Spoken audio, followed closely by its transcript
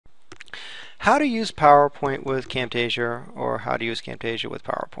how to use PowerPoint with Camtasia, or how to use Camtasia with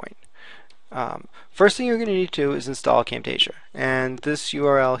PowerPoint. First thing you're going to need to do is install Camtasia, and this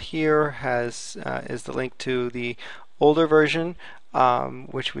URL here has is the link to the older version,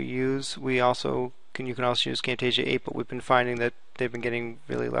 which we use. You can also use Camtasia 8, but we've been finding that they've been getting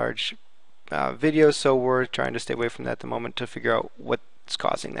really large videos, so we're trying to stay away from that at the moment to figure out what's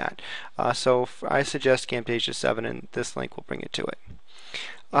causing that. So I suggest Camtasia 7, and this link will bring it to it.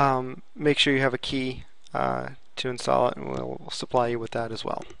 Make sure you have a key to install it, and we'll supply you with that as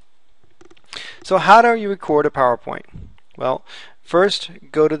well. So how do you record a PowerPoint? Well, first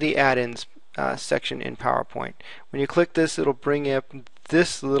go to the add-ins section in PowerPoint. When you click this, it'll bring up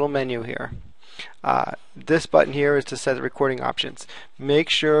this little menu here. This button here is to set the recording options. Make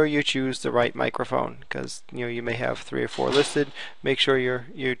sure you choose the right microphone, because you may have 3 or 4 listed. Make sure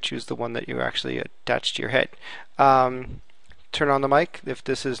you choose the one that you actually attach to your head. Turn on the mic. If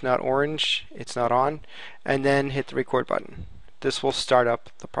this is not orange, it's not on, and then hit the record button. This will start up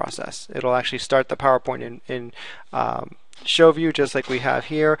the process. It'll actually start the PowerPoint in show view, just like we have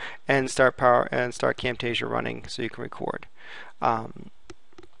here, and start Camtasia running so you can record.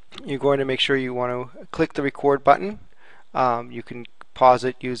 You're going to make sure you want to click the record button. You can pause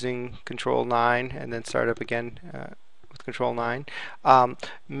it using Control 9 and then start up again with Control 9.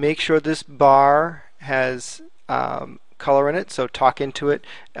 Make sure this bar has color in it, so talk into it,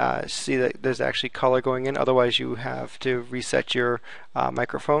 see that there's actually color going in, otherwise you have to reset your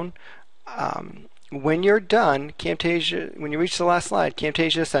microphone. When you're done, Camtasia, when you reach the last slide,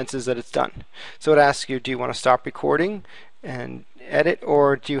 Camtasia senses that it's done. So it asks you, do you want to stop recording and edit,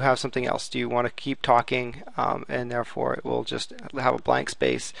 or do you have something else? Do you want to keep talking, and therefore it will just have a blank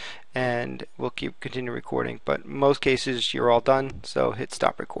space and we'll continue recording. But in most cases you're all done, so hit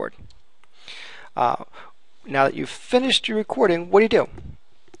stop record. Now that you've finished your recording, what do?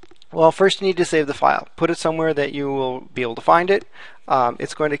 Well, first you need to save the file. Put it somewhere that you will be able to find it.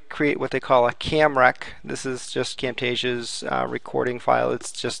 It's going to create what they call a camrec. This is just Camtasia's recording file.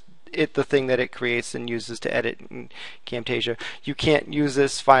 It's just the thing that it creates and uses to edit in Camtasia. You can't use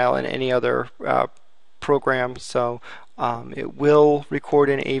this file in any other program, so it will record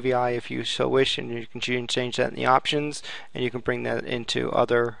in AVI if you so wish, and you can change that in the options, and you can bring that into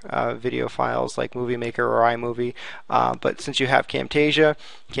other video files like Movie Maker or iMovie. But since you have Camtasia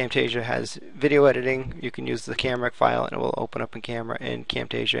has video editing. You can use the camrec file, and it will open up in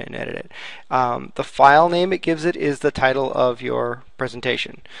Camtasia and edit it. The file name it gives it is the title of your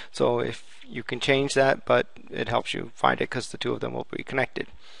presentation. So if you can change that, but it helps you find it because the two of them will be connected.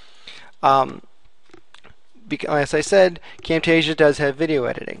 As I said, Camtasia does have video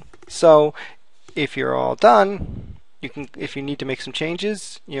editing. So if you're all done, if you need to make some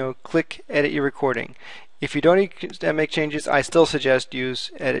changes, click Edit Your Recording. If you don't need to make changes, I still suggest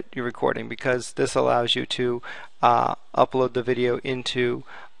use Edit Your Recording, because this allows you to upload the video into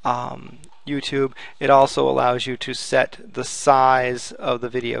YouTube. It also allows you to set the size of the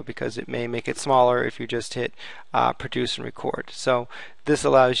video, because it may make it smaller if you just hit Produce and Record. So this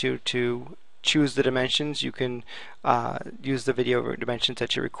allows you to choose the dimensions. You can use the video dimensions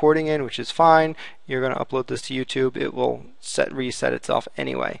that you're recording in, which is fine. You're going to upload this to YouTube. It will reset itself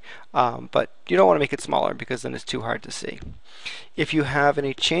anyway, but you don't want to make it smaller, because then it's too hard to see. If you have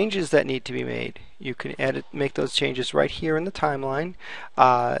any changes that need to be made, you can make those changes right here in the timeline.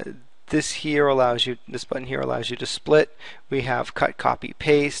 This button here allows you to split. We have cut, copy,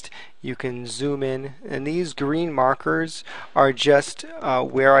 paste. You can zoom in, and these green markers are just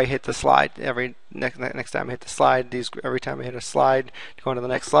where I hit the slide. Next time I hit the slide, every time I hit a slide to go on to the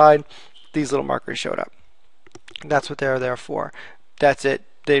next slide, these little markers showed up. That's what they're there for. That's it.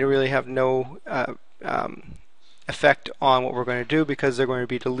 They really have no effect on what we're going to do, because they're going to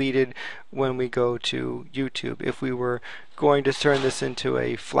be deleted when we go to YouTube. If we were going to turn this into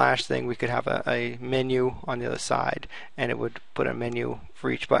a flash thing, we could have a menu on the other side, and it would put a menu for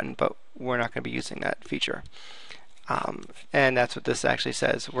each button, but we're not going to be using that feature. And that's what this actually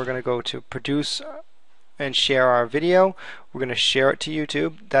says. We're going to go to produce and share our video. We're going to share it to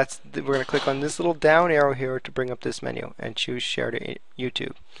YouTube. We're going to click on this little down arrow here to bring up this menu and choose share to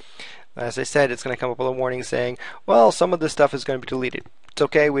YouTube. As I said, it's going to come up with a warning saying, well, some of this stuff is going to be deleted. It's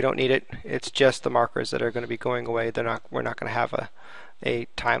okay, we don't need it. It's just the markers that are going to be going away. We're not going to have a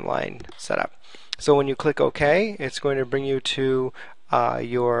timeline set up. So when you click OK, it's going to bring you to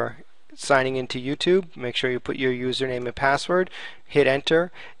your signing into YouTube. Make sure you put your username and password. Hit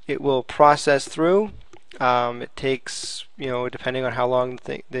enter. It will process through. It takes, depending on how long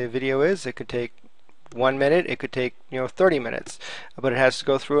the video is, it could take 1 minute, it could take 30 minutes, but it has to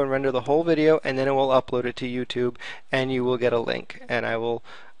go through and render the whole video, and then it will upload it to YouTube, and you will get a link, and I will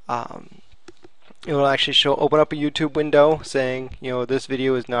It will actually open up a YouTube window saying, this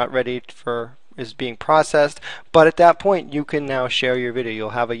video is not ready is being processed. But at that point, you can now share your video. You'll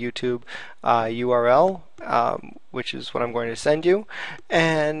have a YouTube URL, which is what I'm going to send you,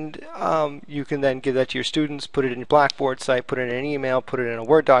 and you can then give that to your students, put it in your Blackboard site, put it in an email, put it in a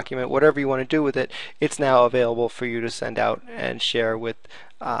Word document, whatever you want to do with it. It's now available for you to send out and share with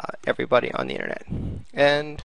everybody on the internet. And